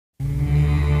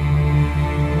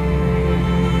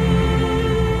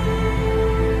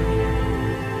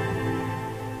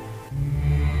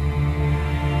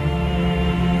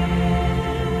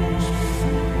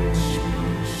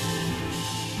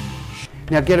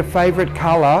Now get a favourite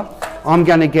colour. I'm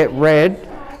going to get red.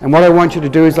 And what I want you to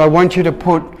do is I want you to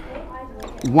put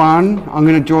I'm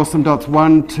going to draw some dots.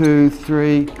 1, 2,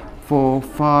 3, 4,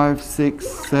 5, 6,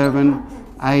 7,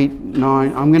 8,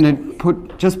 9. I'm going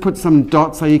to just put some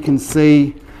dots so you can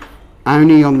see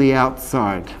only on the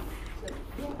outside.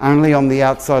 Only on the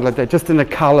outside like that, just in a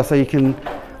colour so you can...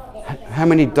 How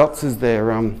many dots is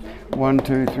there? 1,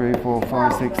 2, 3, 4,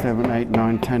 5, 6, 7, 8,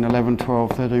 9, 10, 11,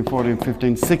 12, 13, 14,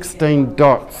 15, 16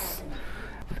 dots.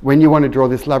 When you want to draw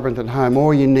this labyrinth at home,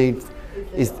 all you need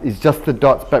is just the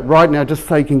dots. But right now, just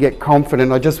so you can get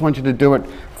confident, I just want you to do it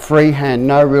freehand,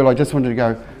 no rule. I just want you to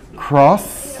go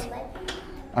across,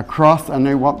 and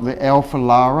then want the L for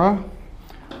Lara.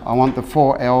 I want the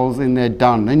 4 L's in there,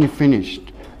 done. Then you're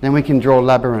finished. Then we can draw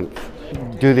labyrinth.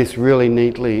 Do this really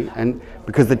neatly, and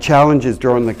because the challenge is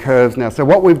drawing the curves now. So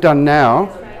what we've done now,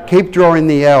 keep drawing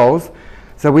the L's.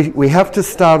 So we have to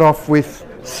start off with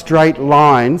straight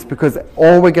lines, because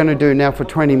all we're going to do now for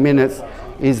 20 minutes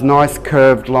is nice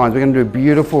curved lines. We're going to do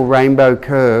beautiful rainbow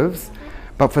curves,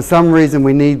 but for some reason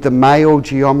we need the male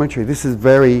geometry. This is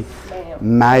very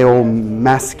male,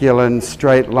 masculine,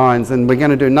 straight lines, and we're going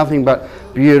to do nothing but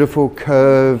beautiful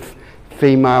curved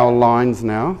female lines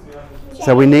now.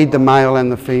 So we need the male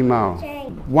and the female.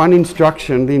 One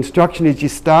instruction, the instruction is you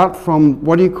start from,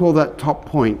 what do you call that top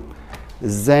point?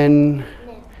 Zenith.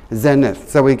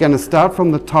 So we're going to start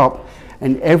from the top,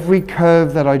 and every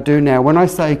curve that I do now, when I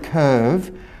say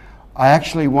curve, I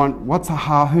actually want, what's a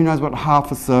half, who knows what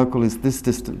half a circle is? This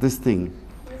distance, this thing.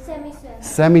 Semicircle.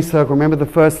 Semicircle. Remember the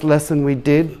first lesson we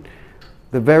did?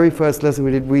 The very first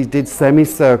lesson we did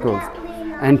semicircles.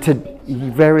 And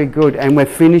very good. And we're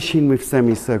finishing with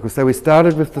semicircles. So we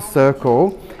started with the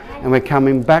circle, and we're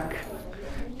coming back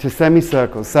to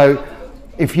semicircles. So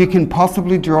if you can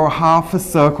possibly draw half a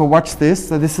circle, watch this.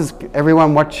 So this is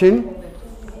everyone watching.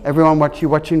 Everyone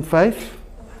watching, Faith?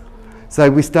 So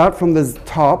we start from the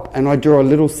top, and I draw a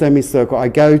little semicircle. I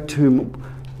go to,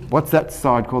 what's that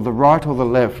side called, the right or the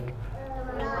left?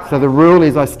 So the rule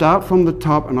is I start from the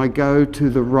top and I go to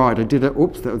the right. I did it,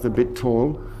 oops, that was a bit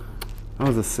tall. That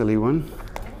was a silly one.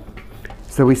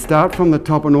 So we start from the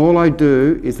top, and all I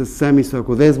do is a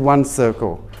semicircle. There's one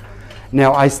circle.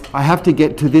 Now I have to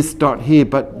get to this dot here,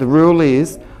 but the rule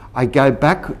is I go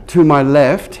back to my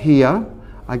left here.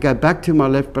 I go back to my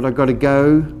left, but I've got to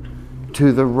go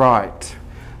to the right.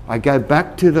 I go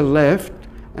back to the left,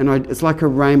 and it's like a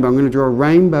rainbow. I'm going to draw a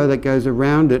rainbow that goes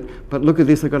around it, but look at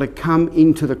this, I've got to come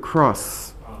into the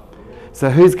cross. So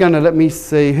who's going to, let me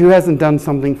see, who hasn't done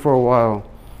something for a while?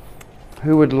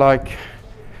 Who would like,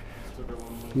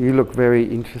 you look very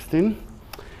interesting.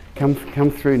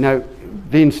 Come through. Now,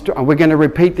 we're going to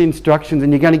repeat the instructions,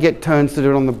 and you're going to get turns to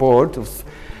do it on the board.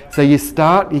 So you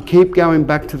start, you keep going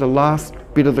back to the last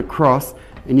bit of the cross,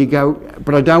 and you go,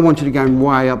 but I don't want you to go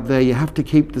way up there. You have to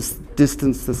keep this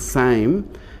distance the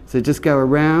same. So just go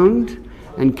around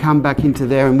and come back into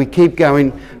there, and we keep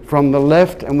going from the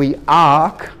left, and we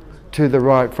arc to the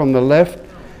right from the left.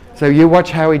 So you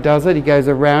watch how he does it. He goes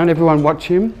around, everyone watch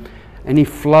him, and he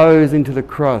flows into the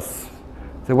cross.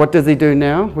 So what does he do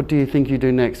now? What do you think you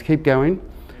do next? Keep going.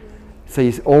 So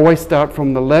you always start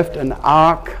from the left and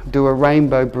arc, do a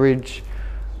rainbow bridge.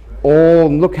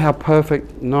 Look how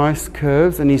perfect, nice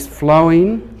curves, and he's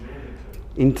flowing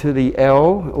into the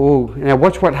L. Oh, now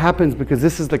watch what happens, because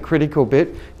this is the critical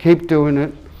bit. Keep doing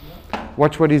it.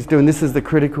 Watch what he's doing. This is the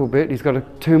critical bit. He's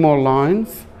got 2 more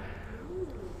lines.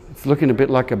 It's looking a bit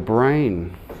like a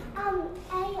brain.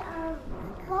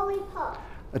 Lollipop.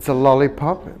 It's a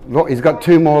lollipop. Look, he's got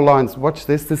 2 more lines. Watch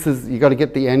this. This is, you got to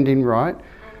get the ending right.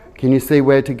 Can you see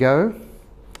where to go?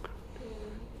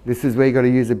 This is where you got to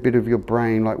use a bit of your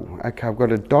brain. Like, okay, I've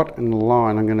got a dot and a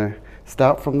line. I'm going to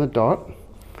start from the dot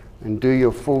and do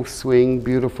your full swing,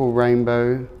 beautiful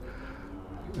rainbow.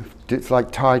 It's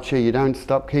like Tai Chi. You don't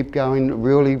stop, keep going.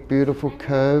 Really beautiful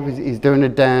curve. He's doing a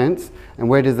dance. And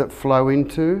where does it flow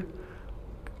into?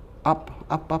 Up,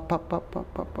 up, up, up, up,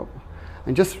 up, up, up.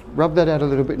 And just rub that out a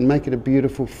little bit and make it a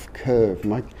beautiful curve.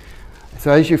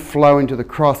 So as you flow into the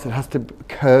cross, it has to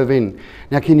curve in.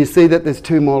 Now, can you see that there's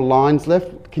 2 more lines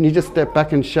left? Can you just step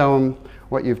back and show him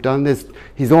what you've done?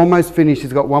 He's almost finished.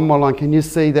 He's got 1 more line. Can you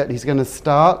see that he's going to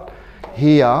start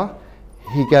here?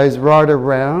 He goes right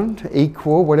around,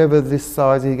 equal, whatever this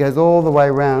size. He goes all the way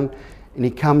around, and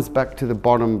he comes back to the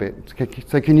bottom bit.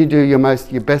 So can you do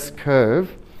your best curve?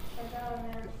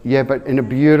 Yeah, but in a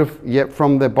beautiful,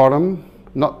 from the bottom,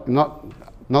 not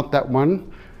that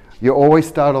one. You always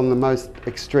start on the most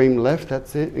extreme left,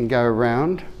 that's it, and go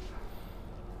around.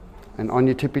 And on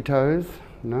your tippy toes,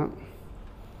 no.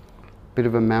 Bit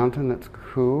of a mountain, that's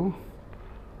cool.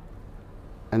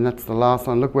 And that's the last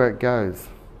one. Look where it goes.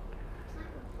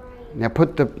 Now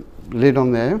put the lid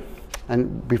on there,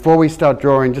 and before we start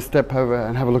drawing, just step over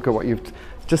and have a look at what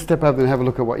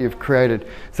you've created.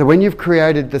 So when you've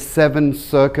created the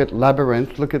 7-circuit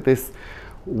labyrinth, look at this.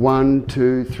 1,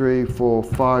 2, 3, 4,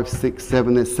 5, 6,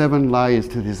 7. There's 7 layers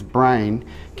to this brain.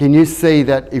 Can you see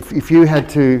that if you had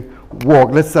to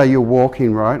walk, let's say you're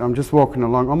walking, right? I'm just walking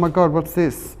along. Oh my God, what's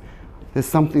this? There's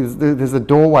something, there's a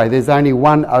doorway. There's only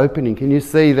one opening. Can you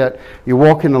see that you're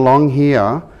walking along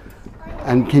here,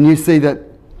 and can you see that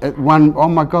at one, oh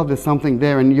my God, there's something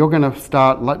there, and you're going to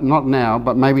start, not now,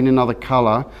 but maybe in another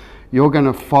colour, you're going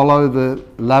to follow the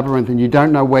labyrinth, and you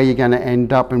don't know where you're going to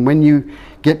end up. And when you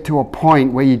get to a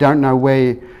point where you don't know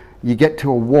where, you get to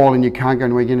a wall and you can't go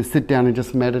anywhere, you're going to sit down and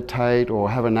just meditate or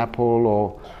have an apple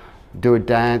or do a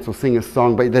dance or sing a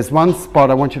song. But there's one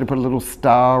spot I want you to put a little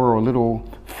star or a little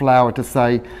flower to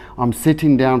say, I'm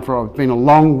sitting down for, it's been a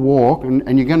long walk,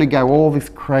 and you're going to go all this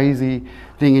crazy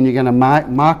thing, and you're going to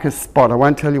mark a spot. I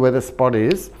won't tell you where the spot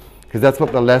is, because that's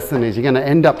what the lesson is. You're going to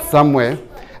end up somewhere,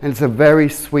 and it's a very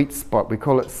sweet spot. We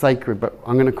call it sacred, but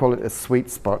I'm going to call it a sweet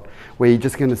spot, where you're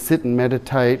just going to sit and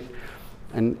meditate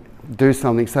and do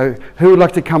something. So who would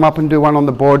like to come up and do one on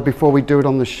the board before we do it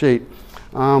on the sheet?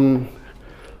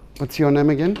 What's your name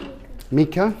again?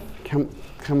 Mika?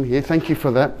 Come here. Thank you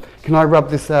for that. Can I rub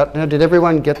this out now? Did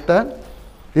everyone get that?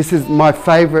 This is my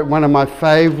favourite, one of my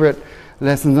favourite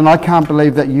lessons, and I can't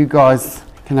believe that you guys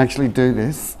can actually do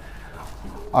this.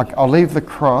 I'll leave the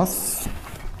cross.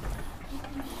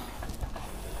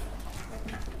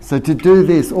 So to do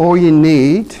this, all you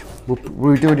need,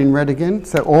 we'll do it in red again.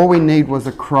 So all we need was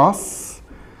a cross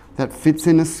that fits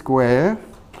in a square.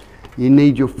 You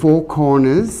need your 4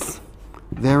 corners.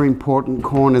 They're important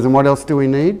corners. And what else do we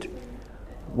need?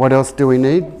 What else do we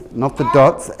need? Not the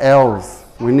dots, L's.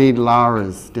 We need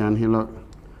Laras down here, look.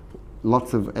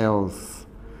 Lots of L's.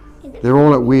 They're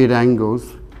all at weird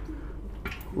angles.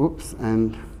 Oops,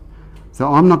 and so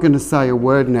I'm not going to say a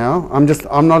word now. I'm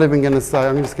not even going to say,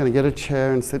 I'm just going to get a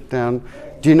chair and sit down.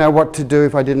 Do you know what to do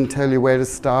if I didn't tell you where to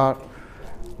start?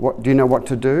 Do you know what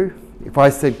to do? If I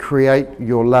said create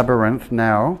your labyrinth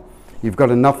now, you've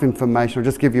got enough information. I'll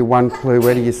just give you one clue.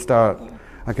 Where do you start?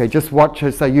 Okay, just watch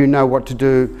her so you know what to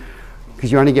do,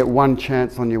 because you only get one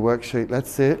chance on your worksheet.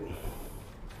 That's it.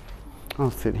 I'll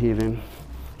sit here then.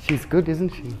 She's good, isn't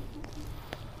she?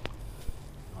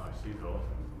 Oh, she's awesome.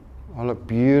 Oh, look,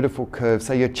 beautiful curves.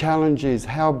 So your challenge is,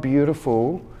 how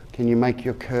beautiful can you make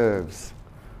your curves?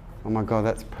 Oh my God,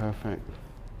 that's perfect.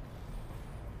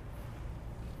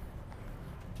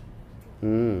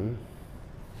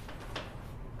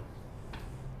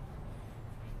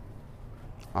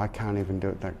 I can't even do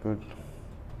it that good.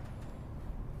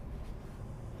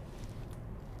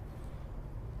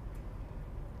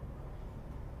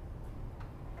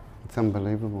 It's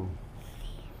unbelievable.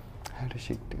 How does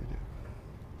she do that?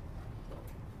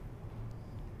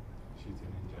 She's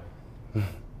a ninja.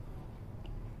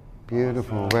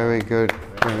 Beautiful, very good,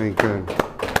 very good.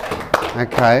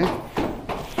 Okay.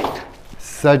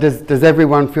 So does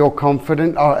everyone feel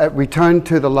confident? We turn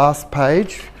to the last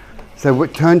page. So we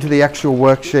turn to the actual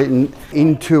worksheet and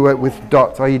into it with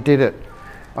dots. Oh, you did it.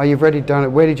 Oh, you've already done it.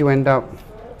 Where did you end up?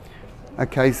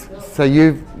 Okay, so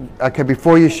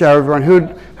before you show everyone,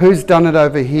 who's done it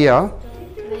over here?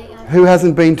 Who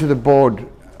hasn't been to the board?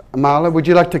 Marla, would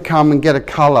you like to come and get a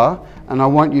colour? And I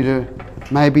want you to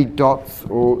maybe dots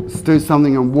or do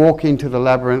something and walk into the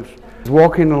labyrinth.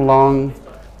 Walking along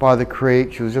by the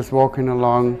creek, she was just walking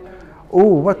along.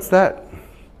 Oh, what's that?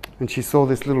 And she saw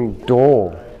this little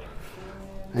door.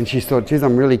 And she thought, geez,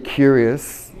 I'm really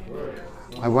curious.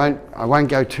 I won't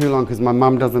go too long because my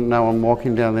mum doesn't know I'm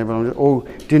walking down there. But I'm just, oh,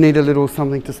 do you need a little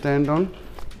something to stand on?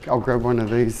 I'll grab one of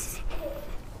these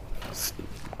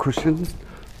cushions,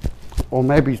 or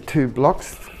maybe 2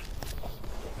 blocks.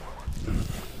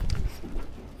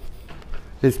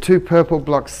 There's 2 purple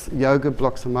blocks, yoga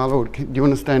blocks, Amala. Do you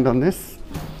want to stand on this?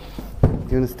 Do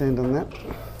you want to stand on that?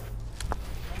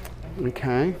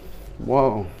 Okay.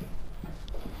 Whoa.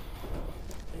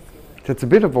 So it's a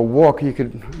bit of a walk. You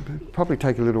could probably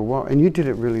take a little walk. And you did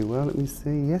it really well. Let me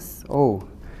see. Yes. Oh,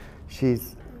 she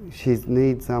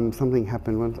needs something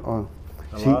happened once. Oh,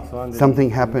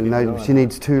 something happened. No, she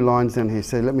needs 2 lines down here.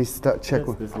 So let me start check.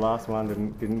 Yes, this last one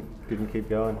didn't keep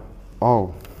going.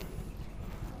 Oh,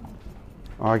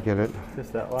 I get it.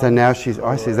 Just that one. So now she's.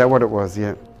 I see. Is that what it was?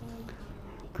 Yeah.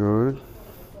 Good.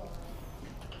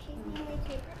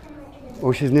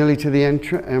 Oh, she's nearly to the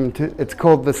entrance. It's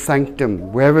called the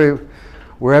sanctum.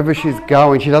 Wherever she's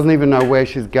going, she doesn't even know where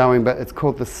she's going, but it's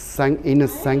called the inner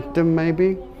sanctum,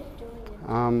 maybe.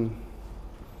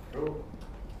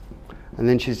 And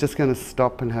then she's just going to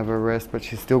stop and have a rest, but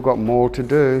she's still got more to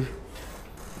do.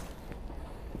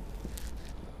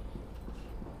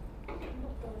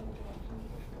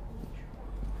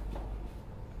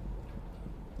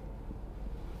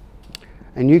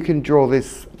 And you can draw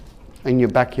this in your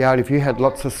backyard. If you had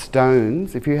lots of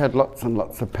stones, if you had lots and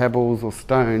lots of pebbles or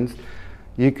stones,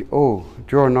 you could, oh,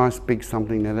 draw a nice big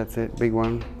something there. That's it, big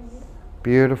one.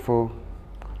 Beautiful.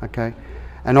 Okay.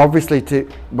 And obviously,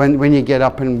 when you get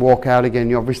up and walk out again,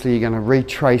 you're going to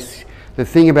retrace. The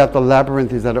thing about the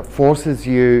labyrinth is that it forces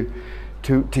you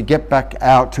to get back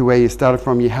out to where you started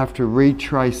from. You have to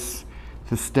retrace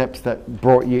the steps that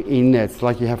brought you in there. It's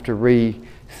like you have to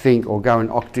rethink or go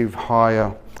an octave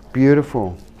higher.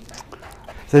 Beautiful.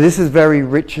 So this is very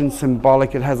rich and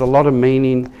symbolic. It has a lot of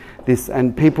meaning.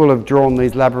 And people have drawn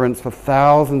these labyrinths for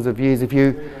thousands of years.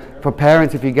 For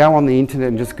parents, if you go on the internet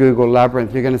and just Google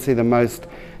labyrinth, you're going to see the most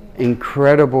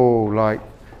incredible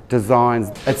designs.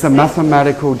 It's a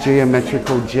mathematical,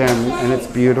 geometrical gem, and it's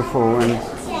beautiful.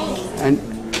 And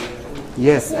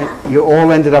yes, and you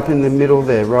all ended up in the middle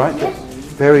there, right?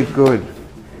 Very good.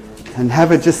 And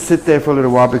have it just sit there for a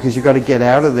little while, because you've got to get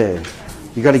out of there.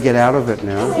 You've got to get out of it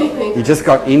now. You just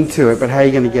got into it, but how are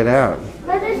you going to get out?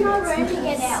 But there's no room to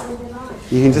get out with the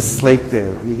night. You can just sleep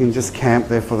there. You can just camp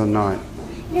there for the night.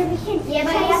 No, we can trace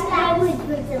backwards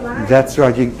with the line. That's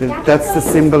right. That's the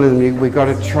symbolism. We've got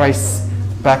to trace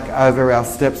back over our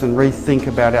steps and rethink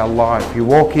about our life. You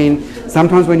walk in.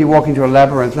 Sometimes when you walk into a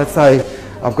labyrinth, let's say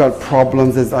I've got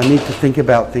problems. I need to think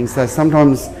about things. So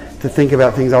sometimes to think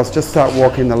about things, I'll just start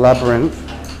walking the labyrinth,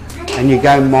 and you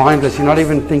go mindless. You're not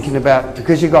even thinking about,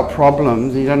 because you've got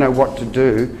problems. You don't know what to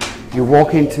do. You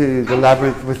walk into the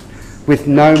labyrinth with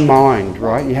no mind,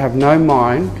 right? You have no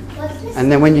mind.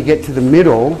 And then when you get to the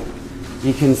middle,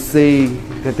 you can see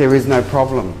that there is no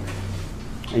problem.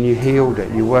 And you healed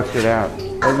it, you worked it out.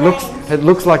 It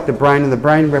looks like the brain, and the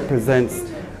brain represents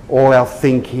all our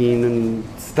thinking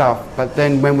and stuff. But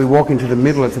then when we walk into the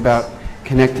middle, it's about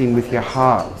connecting with your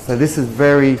heart. So this is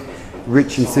very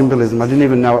rich in symbolism. I didn't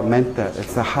even know it meant that.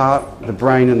 It's the heart, the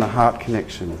brain and the heart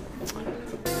connection.